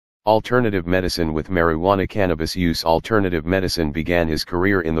Alternative medicine with marijuana cannabis use. Alternative medicine began his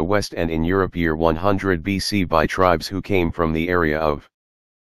career in the West and in Europe year 100 BC by tribes who came from the area of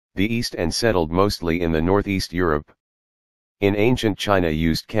the East and settled mostly in the Northeast Europe. In ancient China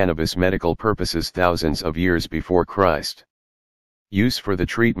used cannabis medical purposes thousands of years before Christ. Use for the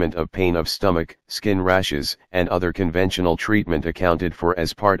treatment of pain of stomach, skin rashes, and other conventional treatment accounted for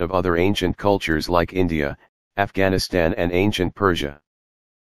as part of other ancient cultures like India, Afghanistan and ancient Persia.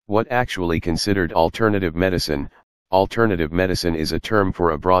 What actually considered alternative medicine? Alternative medicine is a term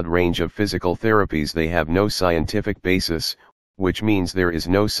for a broad range of physical therapies. They have no scientific basis, which means there is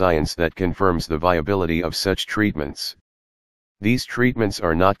no science that confirms the viability of such treatments. These treatments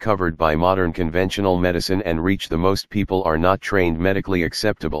are not covered by modern conventional medicine and reach the most people are not trained medically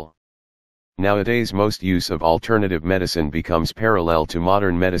acceptable. Nowadays most use of alternative medicine becomes parallel to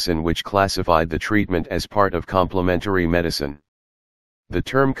modern medicine, which classified the treatment as part of complementary medicine. The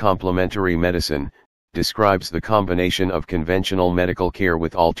term complementary medicine describes the combination of conventional medical care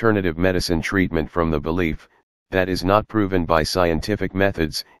with alternative medicine treatment from the belief that is not proven by scientific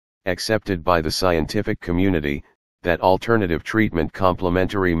methods, accepted by the scientific community, that alternative treatment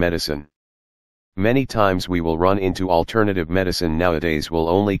complementary medicine. Many times we will run into alternative medicine nowadays will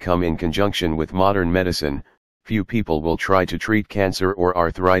only come in conjunction with modern medicine. Few people will try to treat cancer or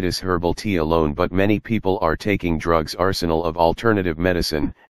arthritis herbal tea alone, but many people are taking drugs arsenal of alternative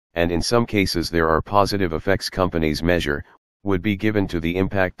medicine, and in some cases there are positive effects companies measure, would be given to the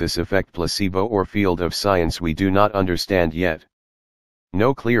impact this effect placebo or field of science we do not understand yet.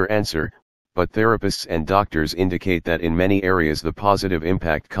 No clear answer, but therapists and doctors indicate that in many areas the positive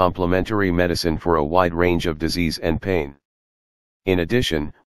impact complementary medicine for a wide range of disease and pain. In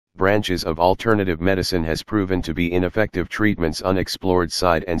addition, branches of alternative medicine has proven to be ineffective treatments unexplored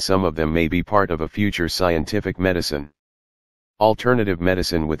side, and some of them may be part of a future scientific medicine. Alternative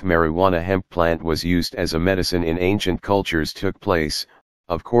medicine with marijuana hemp plant was used as a medicine in ancient cultures took place,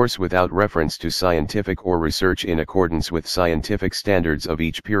 of course without reference to scientific or research in accordance with scientific standards of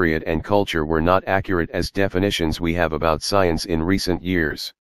each period and culture were not accurate as definitions we have about science in recent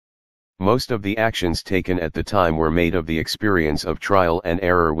years. Most of the actions taken at the time were made of the experience of trial and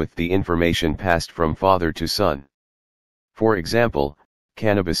error with the information passed from father to son. For example,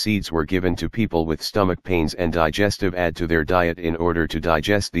 cannabis seeds were given to people with stomach pains and digestive aid to their diet in order to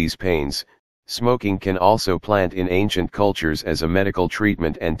digest these pains. Smoking can also plant in ancient cultures as a medical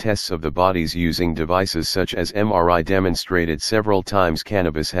treatment, and tests of the bodies using devices such as MRI demonstrated several times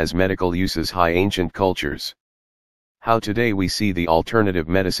cannabis has medical uses high ancient cultures. How today we see the alternative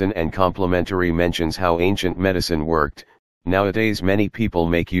medicine and complementary mentions how ancient medicine worked. Nowadays many people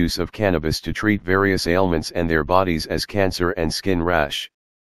make use of cannabis to treat various ailments and their bodies as cancer and skin rash.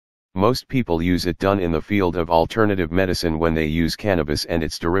 Most people use it done in the field of alternative medicine when they use cannabis and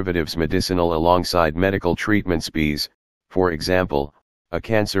its derivatives medicinal alongside medical treatments. B's, for example, a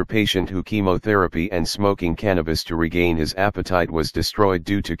cancer patient who chemotherapy and smoking cannabis to regain his appetite was destroyed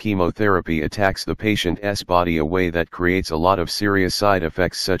due to chemotherapy attacks the patient's body a way that creates a lot of serious side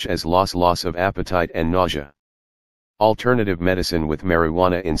effects such as loss of appetite and nausea. Alternative medicine with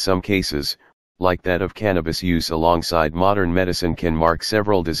marijuana in some cases, like that of cannabis use alongside modern medicine, can mark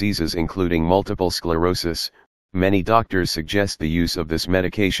several diseases including multiple sclerosis. Many doctors suggest the use of this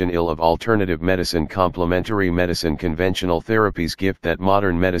medication ill of alternative medicine complementary medicine conventional therapies gift that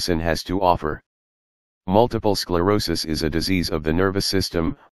modern medicine has to offer. Multiple sclerosis is a disease of the nervous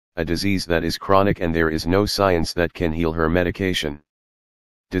system, a disease that is chronic and there is no science that can heal her medication.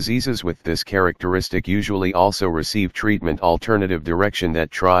 Diseases with this characteristic usually also receive treatment alternative direction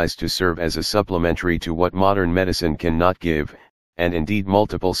that tries to serve as a supplementary to what modern medicine cannot give, and indeed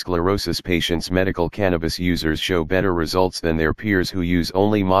multiple sclerosis patients medical cannabis users show better results than their peers who use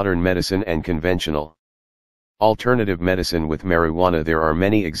only modern medicine and conventional alternative medicine with marijuana. There are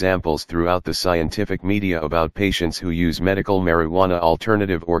many examples throughout the scientific media about patients who use medical marijuana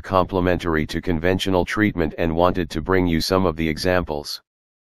alternative or complementary to conventional treatment, and wanted to bring you some of the examples.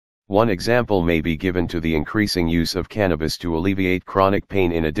 One example may be given to the increasing use of cannabis to alleviate chronic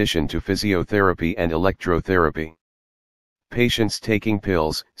pain in addition to physiotherapy and electrotherapy. Patients taking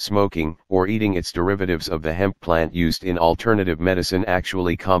pills, smoking, or eating its derivatives of the hemp plant used in alternative medicine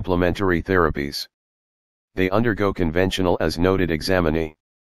actually complementary therapies. They undergo conventional as noted examinee.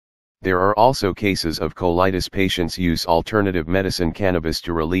 There are also cases of colitis patients use alternative medicine cannabis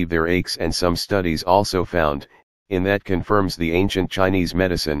to relieve their aches, and some studies also found, in that confirms the ancient Chinese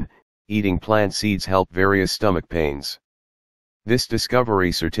medicine, eating plant seeds help various stomach pains. This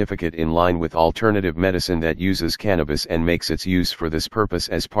discovery certificate in line with alternative medicine that uses cannabis and makes its use for this purpose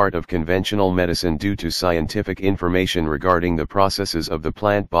as part of conventional medicine due to scientific information regarding the processes of the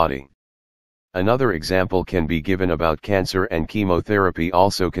plant body. Another example can be given about cancer and chemotherapy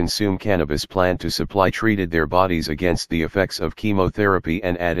also consume cannabis plant to supply treated their bodies against the effects of chemotherapy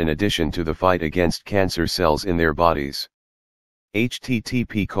and add in addition to the fight against cancer cells in their bodies.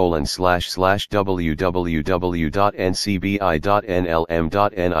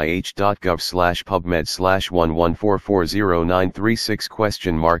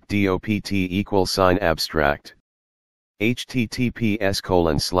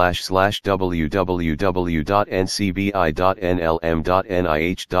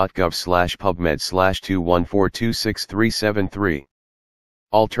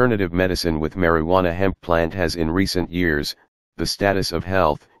 Alternative medicine with marijuana hemp plant has in recent years, the status of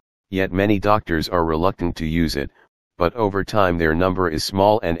health, yet many doctors are reluctant to use it, but over time their number is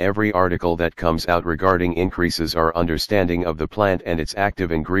small and every article that comes out regarding increases our understanding of the plant and its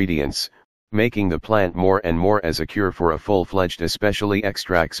active ingredients, making the plant more and more as a cure for a full-fledged especially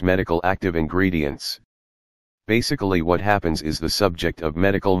extracts medical active ingredients. Basically what happens is the subject of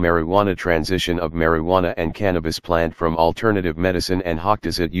medical marijuana transition of marijuana and cannabis plant from alternative medicine and hoc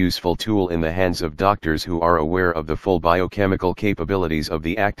does it useful tool in the hands of doctors who are aware of the full biochemical capabilities of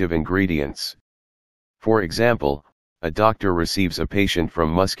the active ingredients. For example, a doctor receives a patient from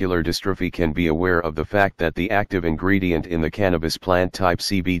muscular dystrophy can be aware of the fact that the active ingredient in the cannabis plant type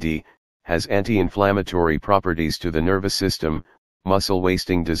CBD, has anti-inflammatory properties to the nervous system. Muscle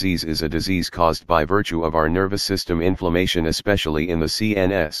wasting disease is a disease caused by virtue of our nervous system inflammation especially in the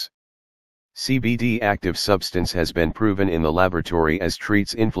CNS. CBD active substance has been proven in the laboratory as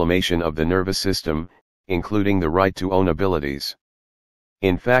treats inflammation of the nervous system, including the right to own abilities.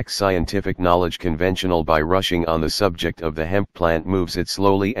 In fact scientific knowledge conventional by rushing on the subject of the hemp plant moves it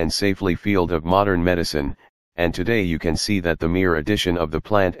slowly and safely field of modern medicine, and today you can see that the mere addition of the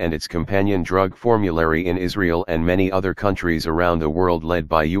plant and its companion drug formulary in Israel and many other countries around the world led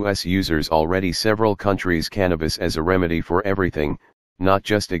by US users already several countries cannabis as a remedy for everything, not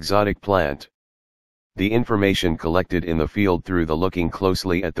just exotic plant. The information collected in the field through the looking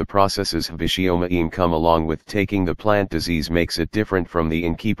closely at the processes Vishiomaim come along with taking the plant disease makes it different from the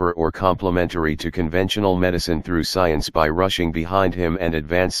innkeeper or complementary to conventional medicine through science by rushing behind him and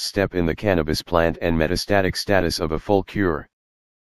advanced step in the cannabis plant and metastatic status of a full cure.